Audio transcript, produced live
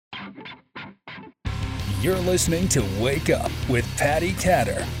You're listening to Wake Up with Patty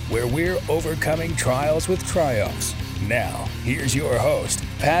Catter, where we're overcoming trials with triumphs. Now, here's your host,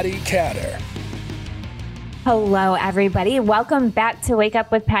 Patty Catter. Hello, everybody. Welcome back to Wake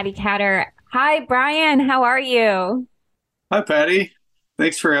Up with Patty Catter. Hi, Brian. How are you? Hi, Patty.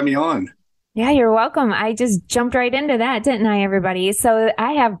 Thanks for having me on. Yeah, you're welcome. I just jumped right into that, didn't I, everybody? So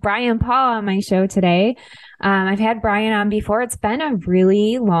I have Brian Paul on my show today. I've had Brian on before. It's been a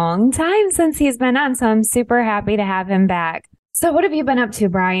really long time since he's been on, so I'm super happy to have him back. So what have you been up to,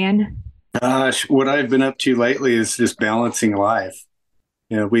 Brian? What I've been up to lately is just balancing life.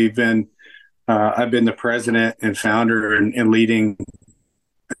 You know, I've been the president and founder and leading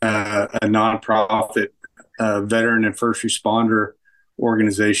a nonprofit veteran and first responder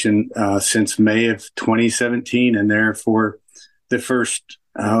organization since May of 2017, and there for the first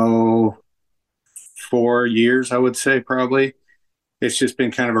 4 years, I would say, probably. It's just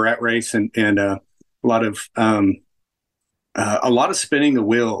been kind of a rat race and a lot of spinning the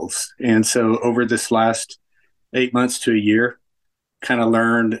wheels. And so over this last 8 months to a year, kind of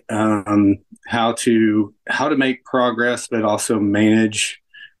learned how to make progress, but also manage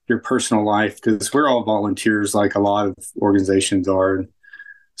your personal life, because we're all volunteers like a lot of organizations are.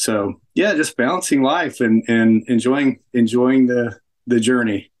 So yeah, just balancing life and enjoying the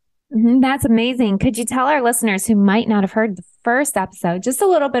journey. That's amazing. Could you tell our listeners who might not have heard the first episode just a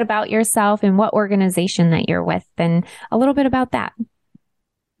little bit about yourself and what organization that you're with and a little bit about that?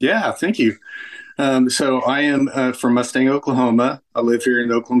 Yeah, thank you. So I am from Mustang, Oklahoma. I live here in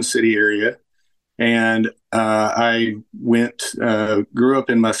the Oklahoma City area. And I grew up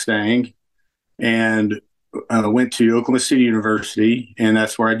in Mustang and went to Oklahoma City University. And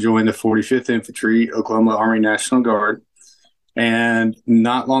that's where I joined the 45th Infantry, Oklahoma Army National Guard. And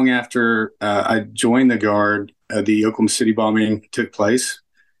not long after I joined the Guard, the Oklahoma City bombing took place,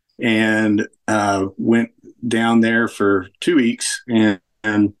 and went down there for 2 weeks and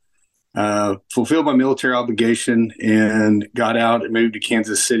fulfilled my military obligation and got out and moved to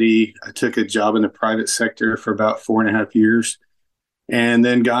Kansas City. I took a job in the private sector for about 4.5 years. And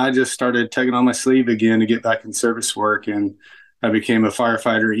then God just started tugging on my sleeve again to get back in service work. And I became a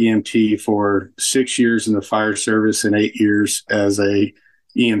firefighter EMT for 6 years in the fire service and 8 years as a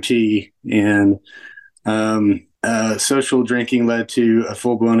EMT. And social drinking led to a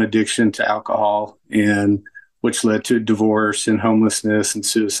full-blown addiction to alcohol, and which led to divorce and homelessness and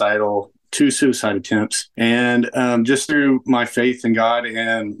two suicide attempts. And just through my faith in God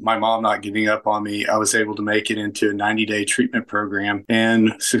and my mom not giving up on me, I was able to make it into a 90-day treatment program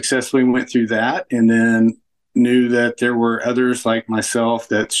and successfully went through that. And then knew that there were others like myself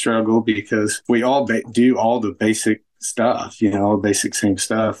that struggle, because we all do all the basic stuff, basic same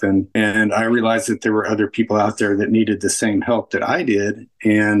stuff. And I realized that there were other people out there that needed the same help that I did.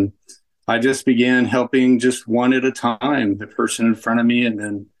 And I just began helping just one at a time, the person in front of me, and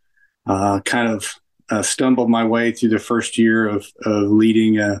then stumbled my way through the first year of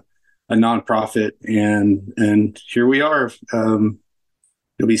leading a nonprofit. And here we are.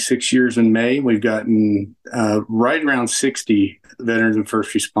 It'll be 6 years in May. We've gotten right around 60 veterans and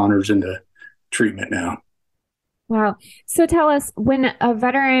first responders into treatment now. Wow. So tell us, when a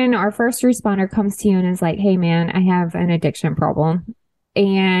veteran or first responder comes to you and is like, hey, man, I have an addiction problem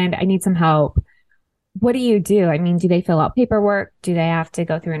and I need some help, what do you do? I mean, do they fill out paperwork? Do they have to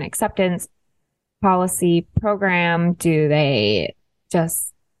go through an acceptance policy program? Do they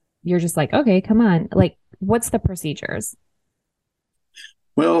you're just like, okay, come on. Like, what's the procedures?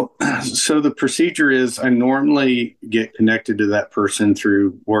 Well, so the procedure is I normally get connected to that person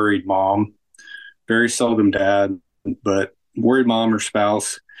through worried mom, very seldom dad, but worried mom or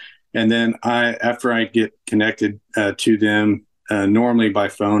spouse. And then after I get connected to them, normally by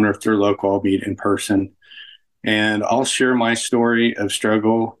phone, or if they're local, I'll meet in person. And I'll share my story of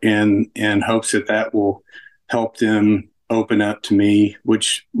struggle in hopes that will help them open up to me,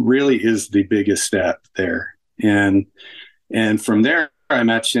 which really is the biggest step there. And from there, I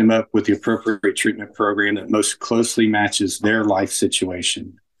match them up with the appropriate treatment program that most closely matches their life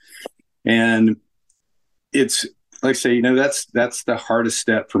situation. And it's like I say, that's the hardest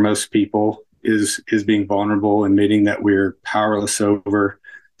step for most people is being vulnerable, admitting that we're powerless over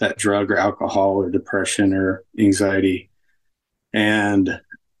that drug or alcohol or depression or anxiety. And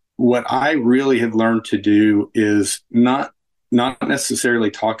what I really have learned to do is not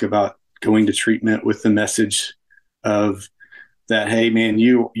necessarily talk about going to treatment with the message of that, hey, man,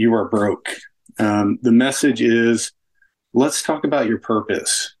 you are broke. The message is, let's talk about your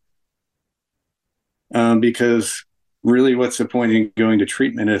purpose. Because really, what's the point in going to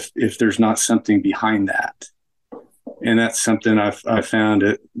treatment if there's not something behind that? And that's something I've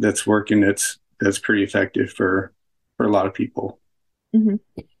found that's working. That's pretty effective for a lot of people. Mm-hmm.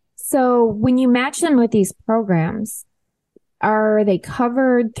 So when you match them with these programs, are they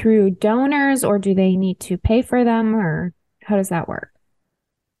covered through donors, or do they need to pay for them, or how does that work?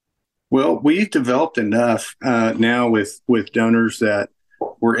 Well, we've developed enough now with donors that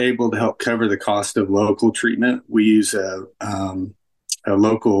we're able to help cover the cost of local treatment. We use a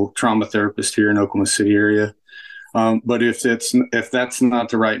local trauma therapist here in Oklahoma City area. But if that's not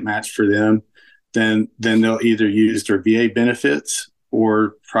the right match for them, then they'll either use their VA benefits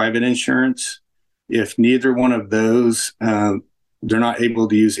or private insurance. If neither one of those, they're not able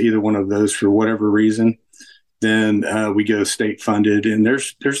to use either one of those for whatever reason, then we go state funded. And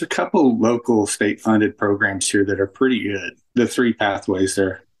there's a couple local state funded programs here that are pretty good. The 3 pathways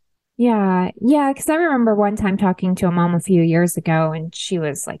there. Yeah. Yeah. Because I remember one time talking to a mom a few years ago, and she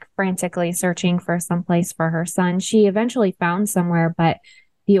was like frantically searching for some place for her son. She eventually found somewhere, but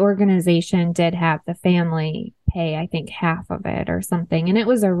the organization did have the family pay, I think, half of it or something. And it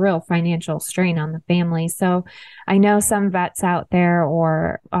was a real financial strain on the family. So I know some vets out there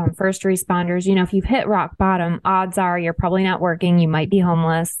or first responders, if you've hit rock bottom, odds are you're probably not working. You might be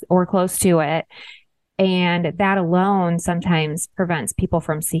homeless or close to it. And that alone sometimes prevents people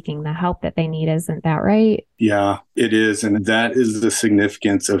from seeking the help that they need. Isn't that right? Yeah, it is. And that is the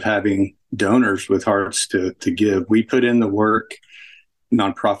significance of having donors with hearts to give. We put in the work,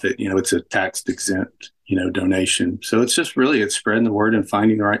 nonprofit, it's a tax exempt, donation. So it's spreading the word and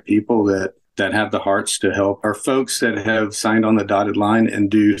finding the right people that have the hearts to help. Our folks that have signed on the dotted line and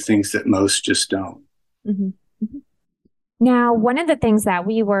do things that most just don't. Mm-hmm. Mm-hmm. Now, one of the things that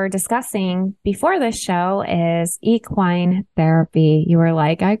we were discussing before this show is equine therapy. You were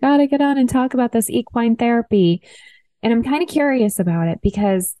like, I got to get on and talk about this equine therapy. And I'm kind of curious about it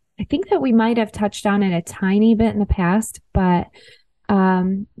because I think that we might have touched on it a tiny bit in the past, but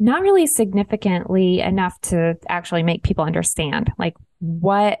not really significantly enough to actually make people understand like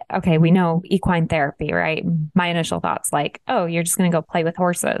okay, we know equine therapy, right? My initial thoughts like, oh, you're just going to go play with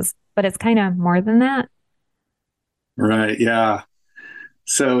horses, but it's kind of more than that. Right. Yeah.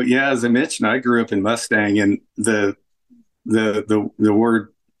 So yeah, as I mentioned, I grew up in Mustang, and the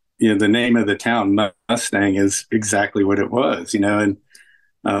word, the name of the town Mustang is exactly what it was, and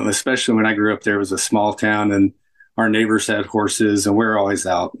especially when I grew up there, it was a small town, and our neighbors had horses, and we're always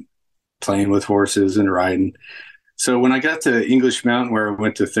out playing with horses and riding. So when I got to English Mountain, where I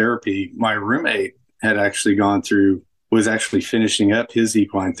went to therapy, my roommate was actually finishing up his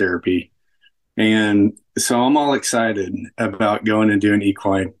equine therapy. And so I'm all excited about going and doing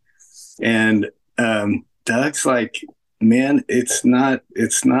equine. And Doug's like, man, it's not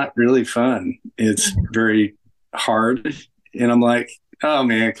really fun. It's very hard. And I'm like, oh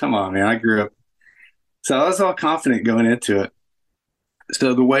man, come on, man. I grew up. So I was all confident going into it.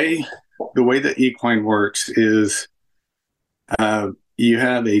 So the way that equine works is you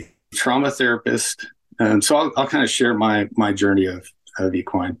have a trauma therapist. So I'll kind of share my journey of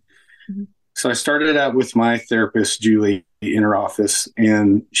equine. Mm-hmm. So I started out with my therapist, Julie, in her office,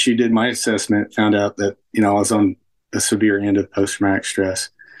 and she did my assessment, found out that, I was on a severe end of post-traumatic stress.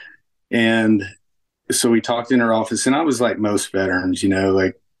 And so we talked in her office, and I was like most veterans,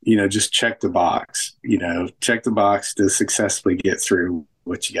 just check the box, to successfully get through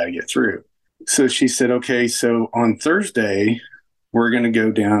what you got to get through. So she said, okay, so on Thursday, we're going to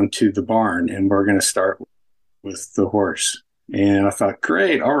go down to the barn and we're going to start with the horse. And I thought,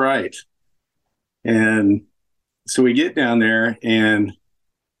 great. All right. And so we get down there, and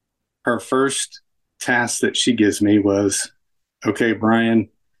her first task that she gives me was, okay, Brian,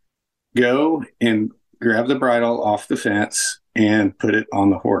 go and grab the bridle off the fence and put it on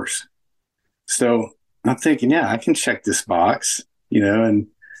the horse. So I'm thinking, yeah, I can check this box, and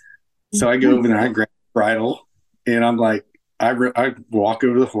so I go over there, I grab the bridle, and I'm like, I walk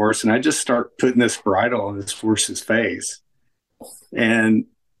over to the horse, and I just start putting this bridle on this horse's face. And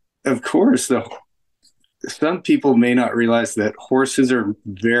of course, some people may not realize that horses are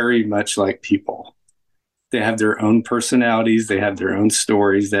very much like people. They have their own personalities, they have their own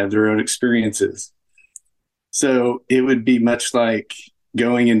stories, they have their own experiences. So it would be much like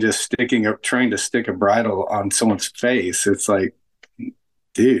going and just trying to stick a bridle on someone's face. It's like,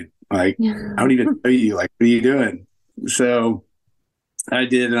 dude, like, I don't even know you. Like, what are you doing? So I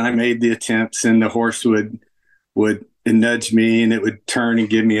did, and I made the attempts, and the horse would nudge me, and it would turn and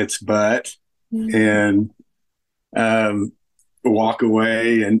give me its butt. And walk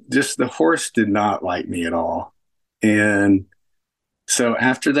away, and just the horse did not like me at all. And so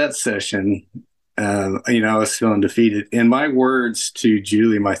after that session, I was feeling defeated. And my words to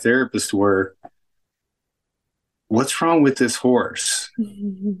Julie, my therapist, were, what's wrong with this horse?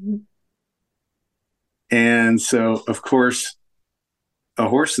 And so, of course, a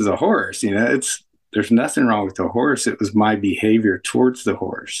horse is a horse, there's nothing wrong with the horse. It was my behavior towards the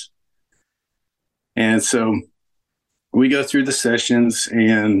horse. And so we go through the sessions,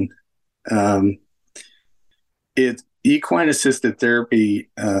 and equine assisted therapy,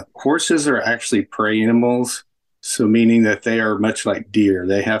 horses are actually prey animals. So meaning that they are much like deer.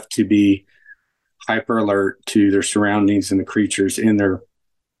 They have to be hyper alert to their surroundings and the creatures in their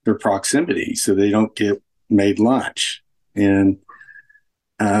proximity so they don't get made lunch. And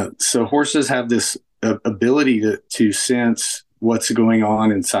so horses have this ability to sense what's going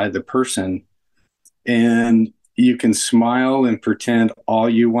on inside the person. And you can smile and pretend all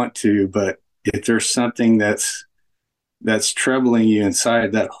you want to, but if there's something that's troubling you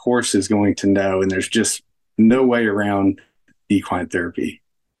inside, that horse is going to know. And there's just no way around equine therapy.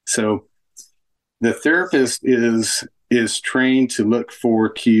 So the therapist is trained to look for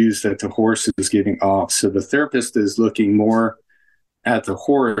cues that the horse is giving off. So the therapist is looking more at the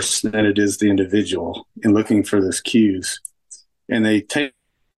horse than it is the individual and looking for those cues. And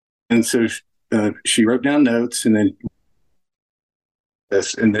so she wrote down notes, and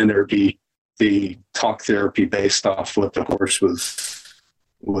then there'd be the talk therapy based off what the horse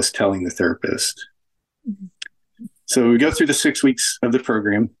was telling the therapist. Mm-hmm. So we go through the 6 weeks of the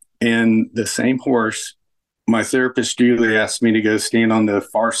program, and the same horse, my therapist Julie asked me to go stand on the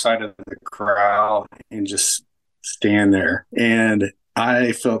far side of the corral and just stand there. And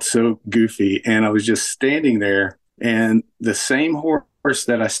I felt so goofy, and I was just standing there, and the same horse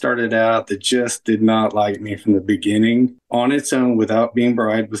that I started out that just did not like me from the beginning, on its own, without being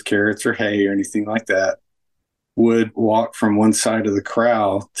bribed with carrots or hay or anything like that, would walk from one side of the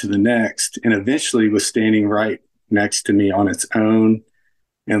corral to the next, and eventually was standing right next to me on its own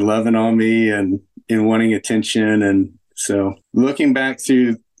and loving on me and wanting attention. And so looking back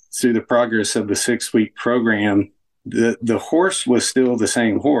through the progress of the 6-week program, the horse was still the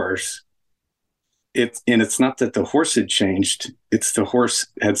same horse. It's not that the horse had changed. It's the horse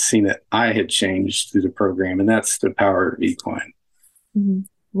had seen that I had changed through the program. And that's the power of equine. Mm-hmm.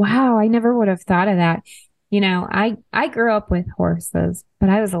 Wow. I never would have thought of that. I grew up with horses, but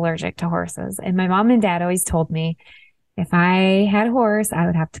I was allergic to horses. And my mom and dad always told me if I had a horse, I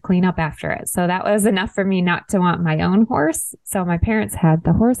would have to clean up after it. So that was enough for me not to want my own horse. So my parents had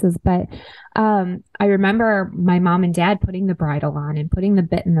the horses, but I remember my mom and dad putting the bridle on and putting the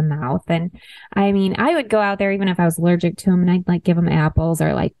bit in the mouth. And I mean, I would go out there even if I was allergic to them, and I'd like give them apples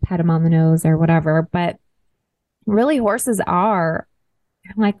or like pet them on the nose or whatever. But really, horses are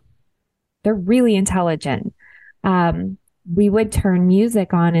like, they're really intelligent. We would turn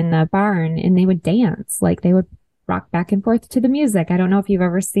music on in the barn and they would dance. Like they would rock back and forth to the music. I don't know if you've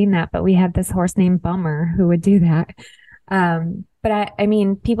ever seen that, but we had this horse named Bummer who would do that. But I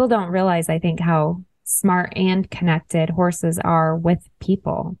mean, people don't realize, I think, how smart and connected horses are with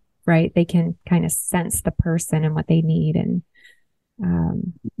people, right? They can kind of sense the person and what they need. And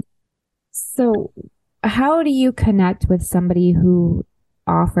so how do you connect with somebody who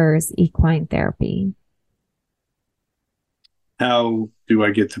offers equine therapy? How do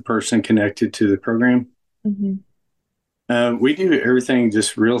I get the person connected to the program? Mm-hmm. We do everything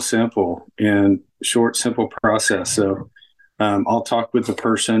just real simple and short, simple process. So I'll talk with the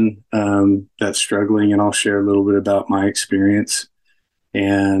person that's struggling, and I'll share a little bit about my experience,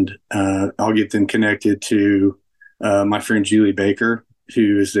 and I'll get them connected to my friend Julie Baker,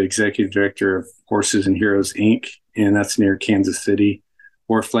 who is the executive director of Horses and Heroes, Inc., and that's near Kansas City,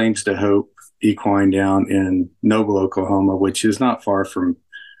 or Flames to Hope Equine down in Noble, Oklahoma, which is not far from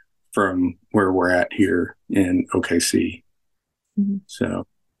where we're at here in OKC. Mm-hmm.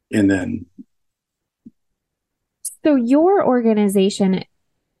 So your organization,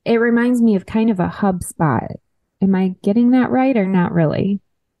 it reminds me of kind of a HubSpot. Am I getting that right or not really?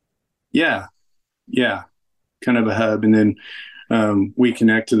 Yeah. Kind of a hub. And then we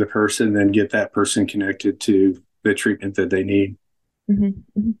connect to the person, then get that person connected to the treatment that they need.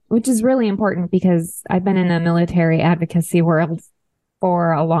 Mm-hmm. Mm-hmm. Which is really important because I've been in the military advocacy world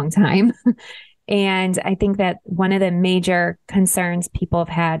for a long time. And I think that one of the major concerns people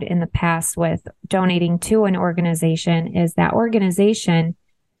have had in the past with donating to an organization is that organization,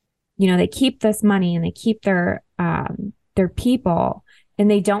 they keep this money and they keep their people, and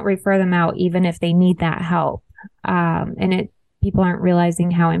they don't refer them out even if they need that help. People aren't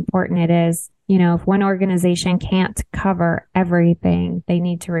realizing how important it is. If one organization can't cover everything, they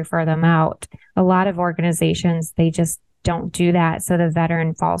need to refer them out. A lot of organizations, they just don't do that. So the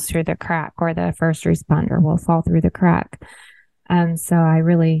veteran falls through the crack, or the first responder will fall through the crack. So I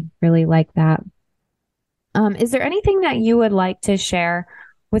really, really like that. Is there anything that you would like to share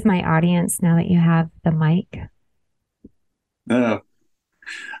with my audience now that you have the mic? Uh,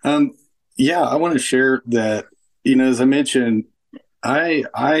 um, yeah, I want to share that, as I mentioned,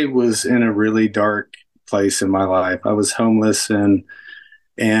 I was in a really dark place in my life. I was homeless, and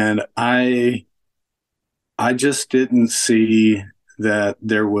I just didn't see that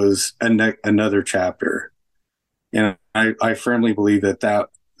there was another chapter. And I firmly believe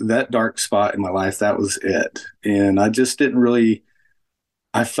that dark spot in my life, that was it. And I just didn't really,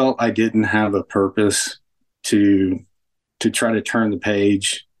 I felt I didn't have a purpose to try to turn the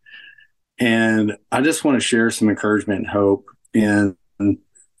page. And I just want to share some encouragement and hope in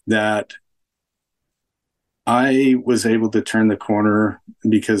that I was able to turn the corner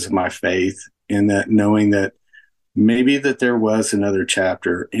because of my faith, and that knowing that maybe that there was another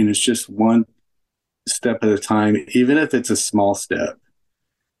chapter, and it's just one step at a time, even if it's a small step.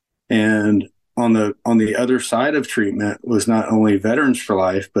 And on the other side of treatment was not only Veterans for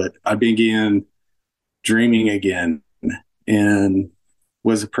Life, but I began dreaming again, and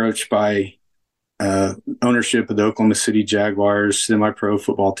was approached by ownership of the Oklahoma City Jaguars semi-pro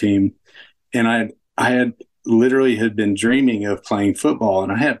football team. And I had literally had been dreaming of playing football,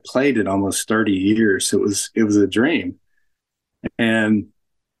 and I had played it almost 30 years. So it was a dream. And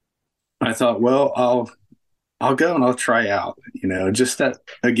I thought, well, I'll go and I'll try out, just that,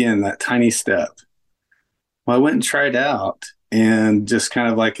 again, that tiny step. Well, I went and tried out, and just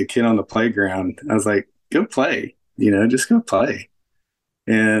kind of like a kid on the playground, I was like, go play, just go play.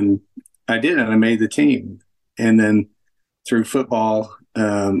 And I did, and I made the team. And then through football,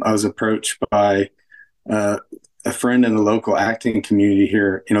 I was approached by a friend in the local acting community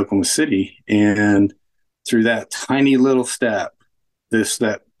here in Oklahoma City. And through that tiny little step,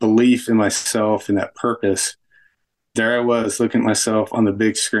 that belief in myself and that purpose, there I was looking at myself on the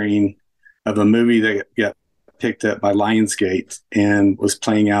big screen of a movie that got picked up by Lionsgate and was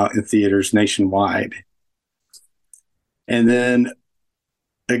playing out in theaters nationwide. And then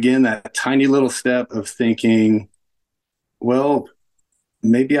again, that tiny little step of thinking, well,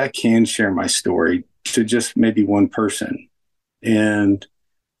 maybe I can share my story to just maybe one person. And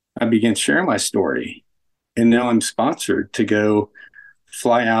I began sharing my story. And now I'm sponsored to go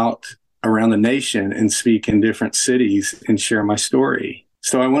fly out around the nation and speak in different cities and share my story.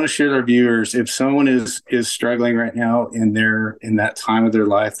 So I want to share with our viewers, if someone is struggling right now in that time of their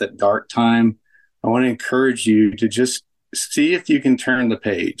life, that dark time, I want to encourage you to just see if you can turn the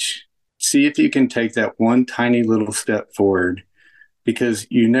page. See if you can take that one tiny little step forward, because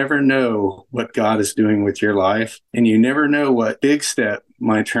you never know what God is doing with your life, and you never know what big step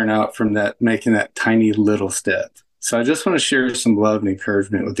might turn out from that, making that tiny little step. So I just want to share some love and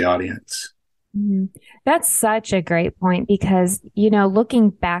encouragement with the audience. That's such a great point, because, looking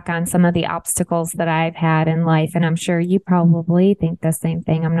back on some of the obstacles that I've had in life, and I'm sure you probably think the same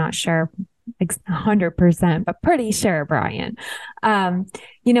thing. I'm not sure 100%, but pretty sure, Brian.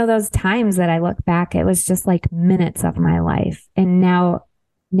 Those times that I look back, it was just like minutes of my life. And now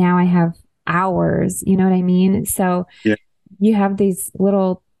I have hours, you know what I mean? So yeah. You have these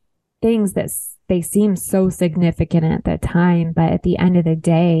little things that they seem so significant at the time, but at the end of the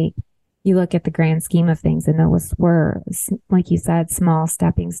day, you look at the grand scheme of things, and those were, like you said, small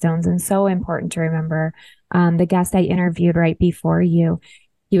stepping stones, and so important to remember. The guest I interviewed right before you,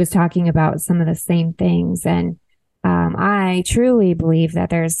 he was talking about some of the same things. And I truly believe that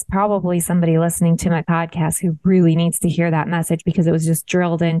there's probably somebody listening to my podcast who really needs to hear that message, because it was just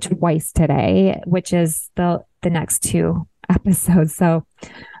drilled in twice today, which is the next two episodes. So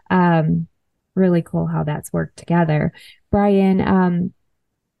really cool how that's worked together. Brian,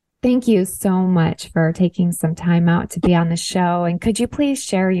 thank you so much for taking some time out to be on the show. And could you please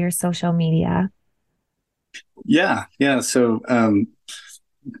share your social media? Yeah. So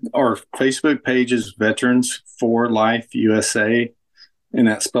our Facebook page is Veterans for Life USA, and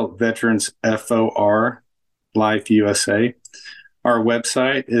that's spelled Veterans FOR Life USA. Our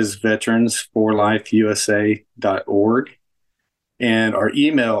website is veteransforlifeusa.org, and our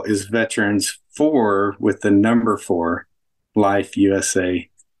email is veterans4 with the number 4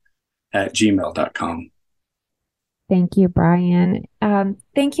 lifeusa@gmail.com. Thank you, Brian.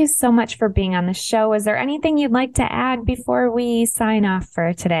 Thank you so much for being on the show. Is there anything you'd like to add before we sign off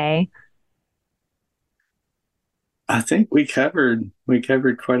for today? I think we covered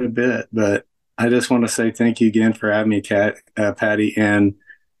quite a bit, but I just want to say thank you again for having me, Patty. And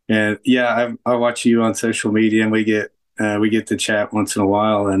yeah, I watch you on social media, and we get to chat once in a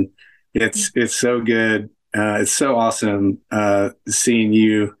while, and it's so good. It's so awesome seeing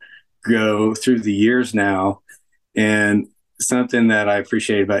you go through the years now, and something that I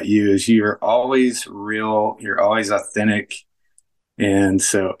appreciate about you is you're always real, you're always authentic. And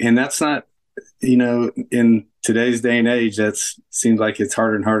that's not, in today's day and age, that's seems like it's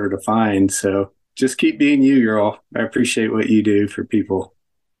harder and harder to find. So just keep being you, girl. I appreciate what you do for people.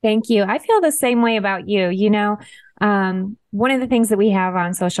 Thank you. I feel the same way about you. One of the things that we have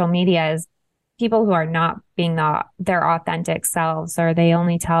on social media is people who are not being their authentic selves, or they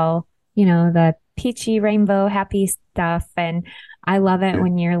only tell, the peachy rainbow happy stuff. And I love it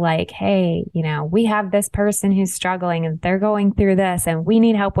when you're like, hey, we have this person who's struggling and they're going through this and we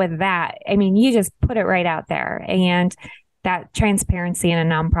need help with that. I mean, you just put it right out there. And that transparency in a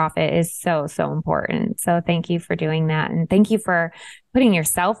nonprofit is so, so important. So thank you for doing that. And thank you for putting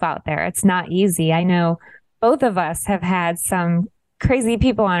yourself out there. It's not easy. I know both of us have had some crazy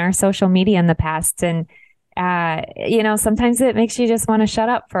people on our social media in the past. And, sometimes it makes you just want to shut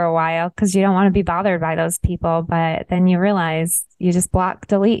up for a while because you don't want to be bothered by those people. But then you realize you just block,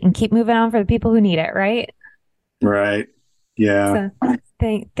 delete, and keep moving on for the people who need it, right? Right. Yeah. So,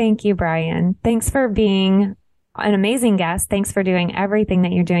 thank you, Brian. Thanks for being an amazing guest. Thanks for doing everything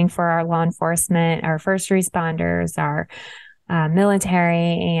that you're doing for our law enforcement, our first responders, our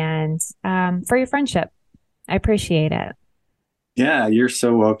military, and for your friendship. I appreciate it. Yeah, you're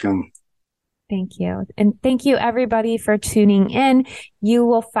so welcome. Thank you. And thank you, everybody, for tuning in. You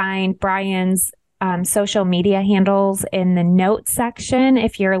will find Brian's social media handles in the notes section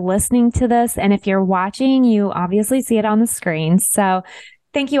if you're listening to this. And if you're watching, you obviously see it on the screen. So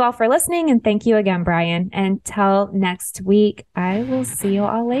thank you all for listening. And thank you again, Brian. Until next week, I will see you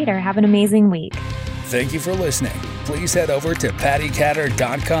all later. Have an amazing week. Thank you for listening. Please head over to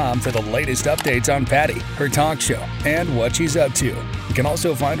PattyCatter.com for the latest updates on Patty, her talk show, and what she's up to. You can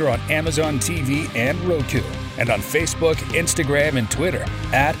also find her on Amazon TV and Roku, and on Facebook, Instagram, and Twitter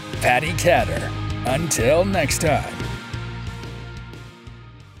 @PattyCatter. Until next time.